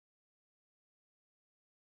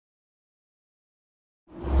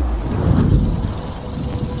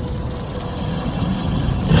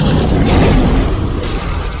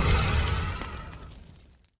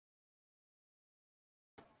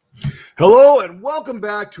Hello and welcome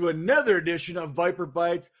back to another edition of Viper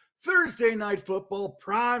Bites Thursday Night Football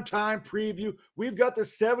primetime preview. We've got the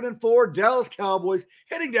 7-4 Dallas Cowboys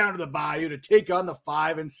heading down to the Bayou to take on the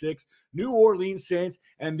 5-6 New Orleans Saints.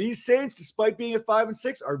 And these Saints, despite being at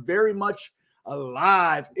 5-6, are very much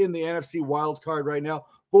alive in the NFC wild card right now.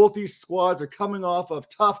 Both these squads are coming off of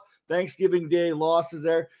tough Thanksgiving Day losses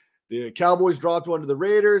there. The Cowboys dropped one to the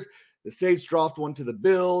Raiders. The Saints dropped one to the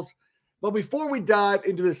Bills. But before we dive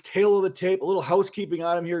into this tale of the tape, a little housekeeping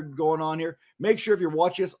item here going on here. Make sure if you're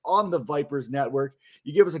watching us on the Vipers Network,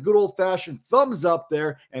 you give us a good old-fashioned thumbs up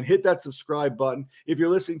there and hit that subscribe button. If you're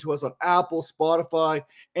listening to us on Apple, Spotify,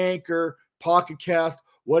 Anchor, Pocket Cast,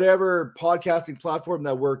 whatever podcasting platform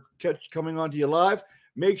that we're coming onto you live,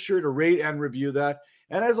 make sure to rate and review that.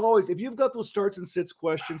 And as always, if you've got those starts and sits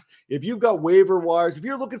questions, if you've got waiver wires, if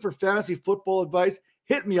you're looking for fantasy football advice,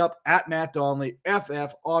 hit me up at Matt Donnelly,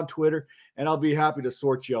 FF on Twitter, and I'll be happy to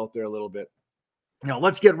sort you out there a little bit. Now,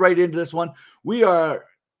 let's get right into this one. We are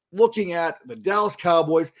looking at the Dallas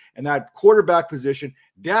Cowboys and that quarterback position,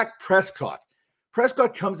 Dak Prescott.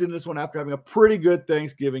 Prescott comes into this one after having a pretty good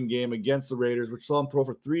Thanksgiving game against the Raiders, which saw him throw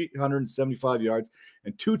for 375 yards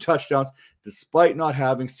and 2 touchdowns, despite not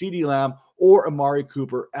having CeeDee Lamb or Amari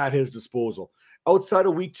Cooper at his disposal. Outside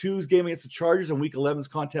of Week 2's game against the Chargers and Week 11's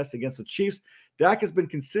contest against the Chiefs, Dak has been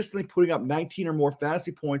consistently putting up 19 or more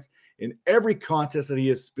fantasy points in every contest that he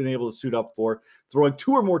has been able to suit up for, throwing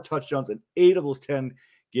 2 or more touchdowns in 8 of those 10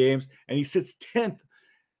 games, and he sits 10th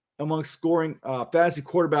among scoring fantasy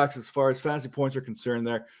quarterbacks as far as fantasy points are concerned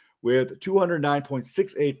there, with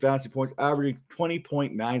 209.68 fantasy points, averaging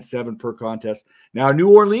 20.97 per contest. Now,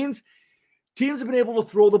 New Orleans, teams have been able to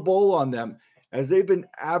throw the ball on them as they've been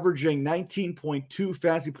averaging 19.2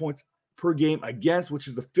 fantasy points per game against, which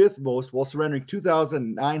is the 5th most, while surrendering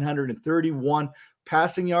 2,931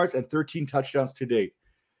 passing yards and 13 touchdowns to date.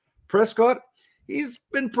 Prescott, he's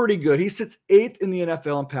been pretty good. He sits 8th in the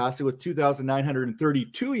NFL in passing with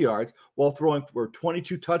 2,932 yards while throwing for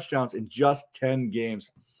 22 touchdowns in just 10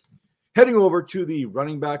 games. Heading over to the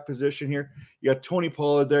running back position here, you got Tony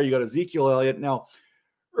Pollard there. You got Ezekiel Elliott. Now,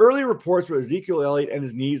 early reports were Ezekiel Elliott and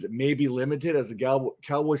his knees may be limited as the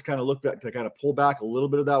Cowboys kind of look back to kind of pull back a little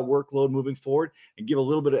bit of that workload moving forward and give a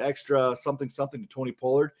little bit of extra something to Tony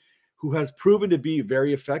Pollard, who has proven to be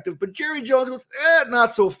very effective. But Jerry Jones goes,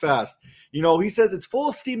 not so fast. You know, he says it's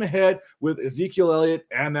full steam ahead with Ezekiel Elliott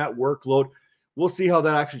and that workload. We'll see how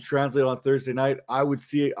that actually translates on Thursday night. I would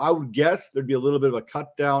guess there'd be a little bit of a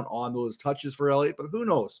cut down on those touches for Elliott, but who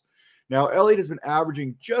knows? Now, Elliott has been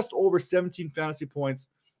averaging just over 17 fantasy points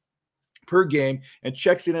per game and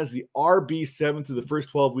checks in as the RB7 through the first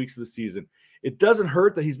 12 weeks of the season. It doesn't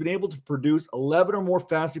hurt that he's been able to produce 11 or more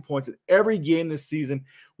fantasy points in every game this season,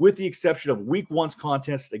 with the exception of Week 1's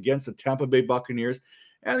contest against the Tampa Bay Buccaneers.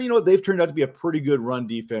 And, you know, they've turned out to be a pretty good run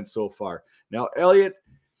defense so far. Now, Elliott,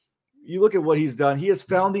 you look at what he's done. He has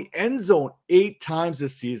found the end zone 8 times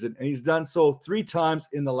this season, and he's done so 3 times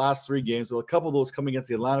in the last 3 games, with a couple of those coming against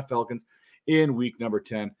the Atlanta Falcons in week number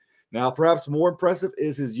 10. Now, perhaps more impressive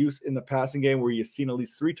is his use in the passing game, where he has seen at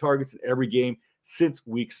least 3 targets in every game since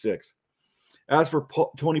week 6. As for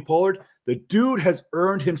Tony Pollard, the dude has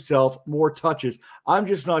earned himself more touches. I'm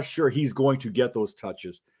just not sure he's going to get those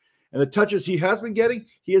touches. And the touches he has been getting,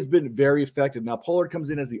 he has been very effective. Now, Pollard comes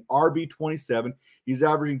in as the RB27. He's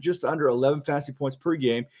averaging just under 11 fantasy points per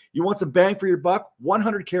game. You want some bang for your buck?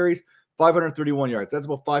 100 carries, 531 yards. That's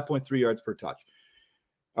about 5.3 yards per touch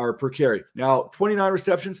or per carry. Now, 29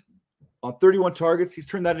 receptions on 31 targets. He's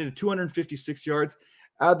turned that into 256 yards.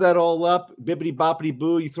 Add that all up, bippity boppity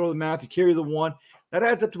boo. You throw the math, you carry the 1. That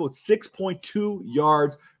adds up to about 6.2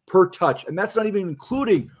 yards per touch. And that's not even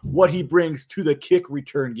including what he brings to the kick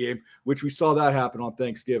return game, which we saw that happen on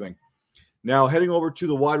Thanksgiving. Now, heading over to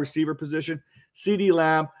the wide receiver position, CeeDee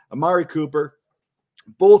Lamb, Amari Cooper,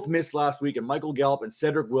 both missed last week, and Michael Gallup and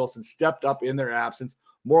Cedric Wilson stepped up in their absence.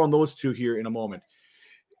 More on those two here in a moment.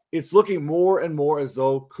 It's looking more and more as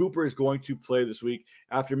though Cooper is going to play this week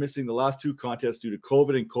after missing the last 2 contests due to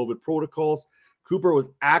COVID and COVID protocols. Cooper was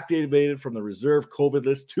activated from the reserve COVID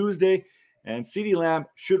list Tuesday, and CeeDee Lamb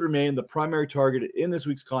should remain the primary target in this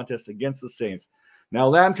week's contest against the Saints. Now,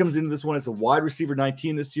 Lamb comes into this one as a wide receiver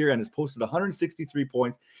 19 this year and has posted 163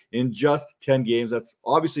 points in just 10 games. That's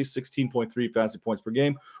obviously 16.3 fantasy points per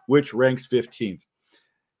game, which ranks 15th.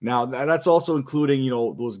 Now, that's also including, you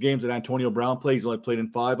know, those games that Antonio Brown played. He's only played in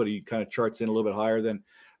 5, but he kind of charts in a little bit higher than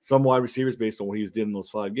some wide receivers based on what he did in those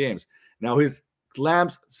 5 games. Now, his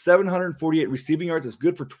Lamb's 748 receiving yards is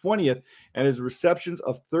good for 20th, and his receptions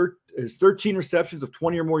of his 13 receptions of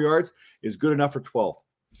 20 or more yards is good enough for 12th.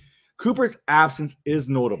 Cooper's absence is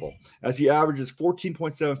notable as he averages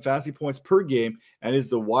 14.7 fantasy points per game and is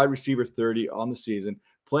the wide receiver 30 on the season,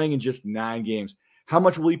 playing in just 9 games. How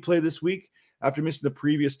much will he play this week after missing the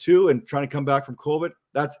previous 2 and trying to come back from COVID?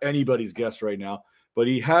 That's anybody's guess right now. But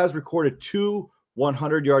he has recorded 2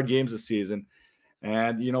 100-yard games this season.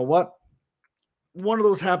 And you know what? One of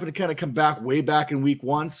those happened to kind of come back way back in week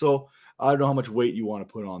 1. So I don't know how much weight you want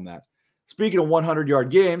to put on that. Speaking of 100-yard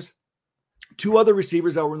games, 2 other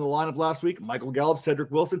receivers that were in the lineup last week, Michael Gallup,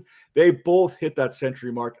 Cedric Wilson, they both hit that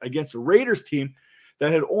century mark against a Raiders team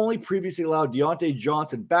that had only previously allowed Deontay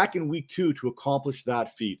Johnson back in week 2 to accomplish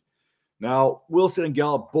that feat. Now, Wilson and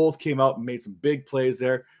Gallup both came out and made some big plays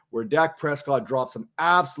there where Dak Prescott dropped some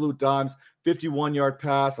absolute dimes, 51-yard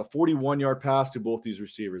pass, a 41-yard pass to both these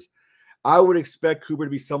receivers. I would expect Cooper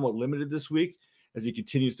to be somewhat limited this week as he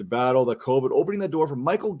continues to battle the COVID, opening the door for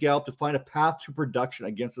Michael Gallup to find a path to production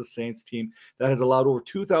against the Saints team that has allowed over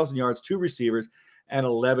 2,000 yards to receivers and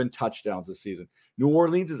 11 touchdowns this season. New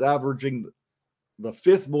Orleans is averaging the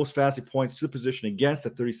 5th most fantasy points to the position against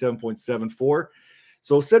at 37.74.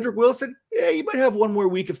 So Cedric Wilson, he might have one more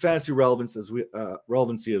week of fantasy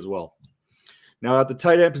relevancy as well. Now at the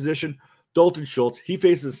tight end position, Dalton Schultz, he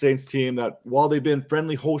faces a Saints team that, while they've been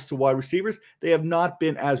friendly hosts to wide receivers, they have not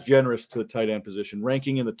been as generous to the tight end position,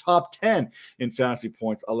 ranking in the top 10 in fantasy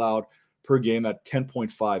points allowed per game at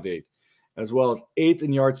 10.58, as well as 8th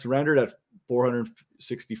in yards surrendered at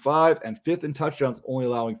 465 and 5th in touchdowns, only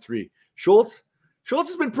allowing 3. Schultz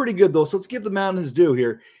has been pretty good, though, so let's give the man his due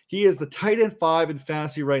here. He is the tight end 5 in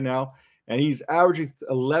fantasy right now, and he's averaging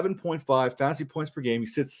 11.5 fantasy points per game. He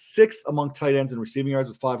sits 6th among tight ends in receiving yards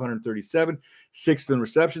with 537, 6th in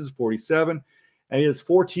receptions, 47, and he has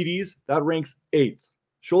 4 TDs. That ranks 8th.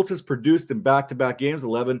 Schultz has produced in back-to-back games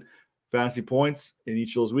 11 fantasy points in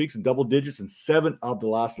each of those weeks and double digits in 7 of the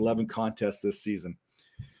last 11 contests this season.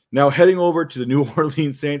 Now, heading over to the New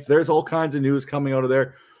Orleans Saints, there's all kinds of news coming out of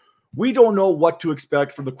there. We don't know what to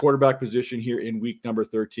expect from the quarterback position here in week number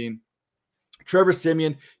 13. Trevor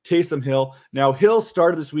Siemian, Taysom Hill. Now, Hill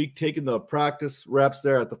started this week taking the practice reps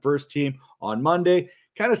there at the first team on Monday,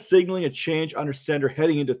 kind of signaling a change under center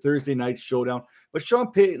heading into Thursday night's showdown. But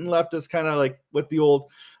Sean Payton left us kind of like with the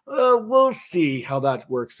old, we'll see how that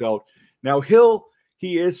works out. Now, Hill,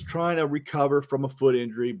 he is trying to recover from a foot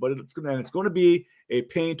injury, but it's going to be a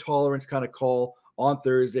pain tolerance kind of call on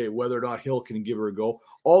Thursday, whether or not Hill can give her a go.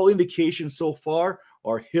 All indications so far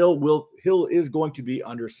are Hill is going to be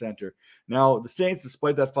under center. Now, the Saints,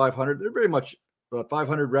 despite that 500, they're very much the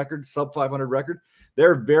 500 record, sub 500 record.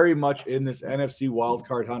 They're very much in this NFC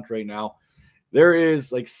wildcard hunt right now. There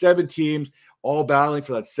is like 7 teams all battling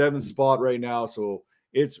for that 7th spot right now. So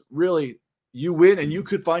it's really, you win and you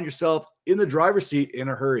could find yourself in the driver's seat in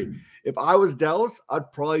a hurry. If I was Dallas,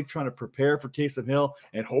 I'd probably try to prepare for Taysom Hill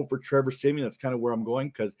and hope for Trevor Siemian. That's kind of where I'm going,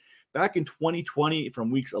 because back in 2020, from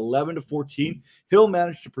weeks 11 to 14, Hill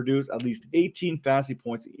managed to produce at least 18 fantasy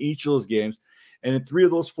points in each of those games. And in 3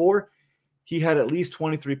 of those 4, he had at least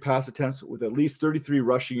 23 pass attempts with at least 33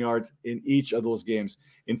 rushing yards in each of those games.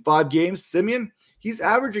 In 5 games, Siemian, he's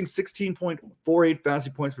averaging 16.48 fantasy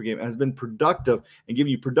points per game and has been productive and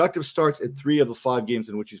giving you productive starts in 3 of the 5 games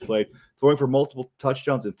in which he's played, throwing for multiple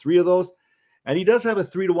touchdowns in 3 of those. And he does have a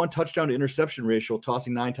 3-to-1 touchdown to interception ratio,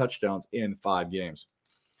 tossing 9 touchdowns in 5 games.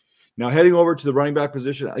 Now, heading over to the running back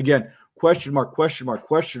position, again, question mark,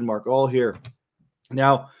 all here.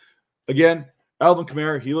 Now, again, Alvin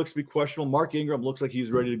Kamara, he looks to be questionable. Mark Ingram looks like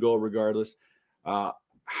he's ready to go regardless.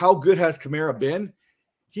 How good has Kamara been?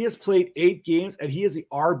 He has played 8 games, and he is the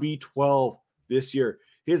RB12 this year.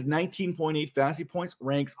 His 19.8 fantasy points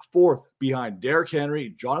ranks 4th behind Derrick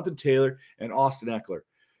Henry, Jonathan Taylor, and Austin Eckler.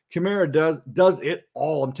 Kamara does it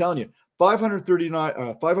all, I'm telling you.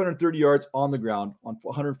 530 yards on the ground on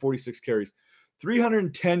 146 carries,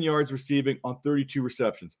 310 yards receiving on 32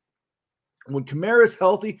 receptions. When Kamara is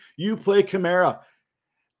healthy, you play Kamara.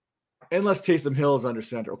 Unless Taysom Hill is under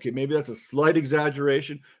center. Okay, maybe that's a slight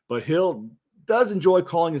exaggeration, but Hill does enjoy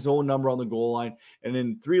calling his own number on the goal line. And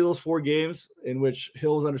in 3 of those 4 games in which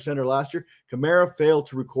Hill was under center last year, Kamara failed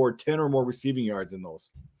to record 10 or more receiving yards in those.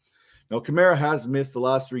 Now, Kamara has missed the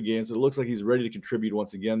last 3 games, so it looks like he's ready to contribute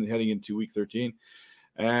once again heading into week 13.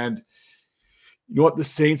 And you know what? The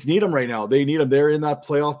Saints need him right now. They need him. They're in that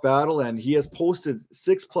playoff battle, and he has posted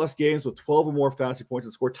 6+ games with 12 or more fantasy points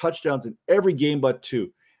and scored touchdowns in every game but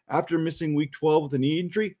 2. After missing week 12 with a knee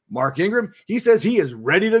injury, Mark Ingram, he says he is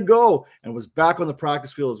ready to go and was back on the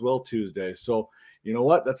practice field as well Tuesday. So, you know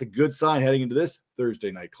what? That's a good sign heading into this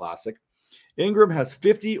Thursday night classic. Ingram has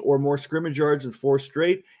 50 or more scrimmage yards in 4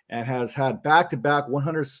 straight and has had back-to-back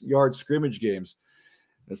 100-yard scrimmage games.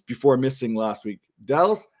 That's before missing last week.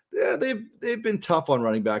 Dallas, Yeah, they've been tough on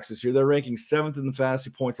running backs this year. They're ranking 7th in the fantasy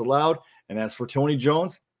points allowed. And as for Tony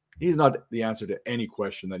Jones, he's not the answer to any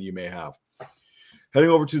question that you may have. Heading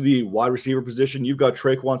over to the wide receiver position, you've got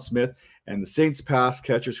Traquan Smith and the Saints pass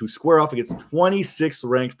catchers who square off against the 26th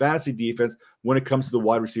ranked fantasy defense when it comes to the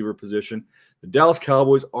wide receiver position. The Dallas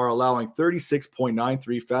Cowboys are allowing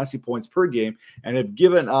 36.93 fantasy points per game and have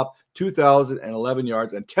given up 2,011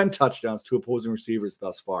 yards and 10 touchdowns to opposing receivers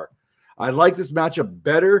thus far. I like this matchup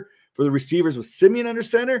better for the receivers with Simeon under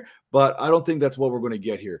center, but I don't think that's what we're going to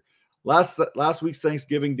get here. Last week's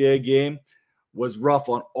Thanksgiving Day game was rough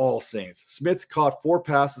on all Saints. Smith caught 4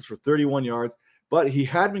 passes for 31 yards, but he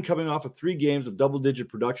had been coming off of 3 games of double-digit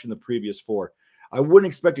production the previous 4. I wouldn't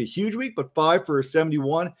expect a huge week, but 5 for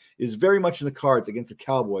 71 is very much in the cards against the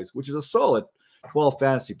Cowboys, which is a solid 12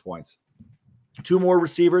 fantasy points. 2 more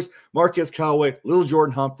receivers, Marquez Callaway, Little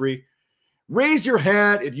Jordan Humphrey. Raise your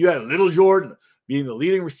hand if you had Little Jordan being the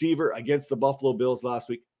leading receiver against the Buffalo Bills last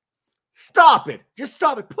week. Stop it. Just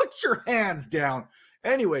stop it. Put your hands down.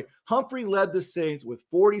 Anyway, Humphrey led the Saints with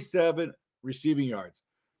 47 receiving yards.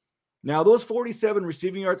 Now, those 47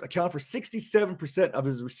 receiving yards account for 67% of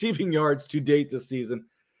his receiving yards to date this season.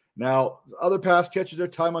 Now, other pass catchers there,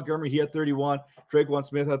 Ty Montgomery, he had 31. Traquan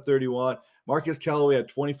Smith had 31. Marquez Callaway had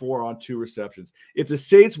 24 on 2 receptions. If the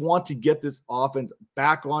Saints want to get this offense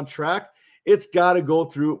back on track, it's got to go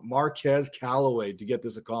through Marquez Callaway to get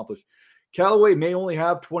this accomplished. Callaway may only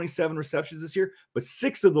have 27 receptions this year, but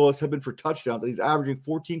 6 of those have been for touchdowns, and he's averaging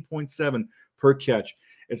 14.7 per catch.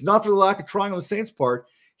 It's not for the lack of trying on the Saints' part.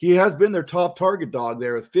 He has been their top target dog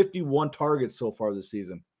there with 51 targets so far this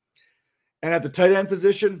season. And at the tight end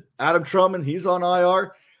position, Adam Truman, he's on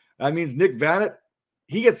IR. That means Nick Vannett,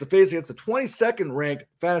 he gets to face against the 22nd ranked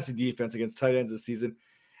fantasy defense against tight ends this season,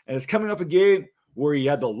 and is coming off a game where he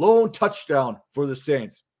had the lone touchdown for the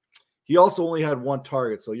Saints. He also only had 1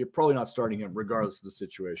 target, so you're probably not starting him regardless of the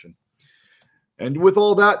situation. And with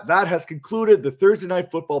all that, that has concluded the Thursday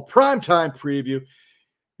Night Football primetime preview.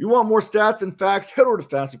 You want more stats and facts, head over to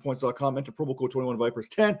fantasypoints.com, enter promo code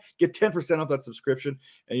 21Vipers10, get 10% off that subscription.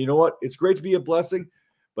 And you know what? It's great to be a blessing,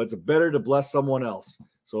 but it's better to bless someone else.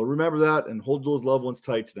 So remember that and hold those loved ones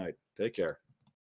tight tonight. Take care.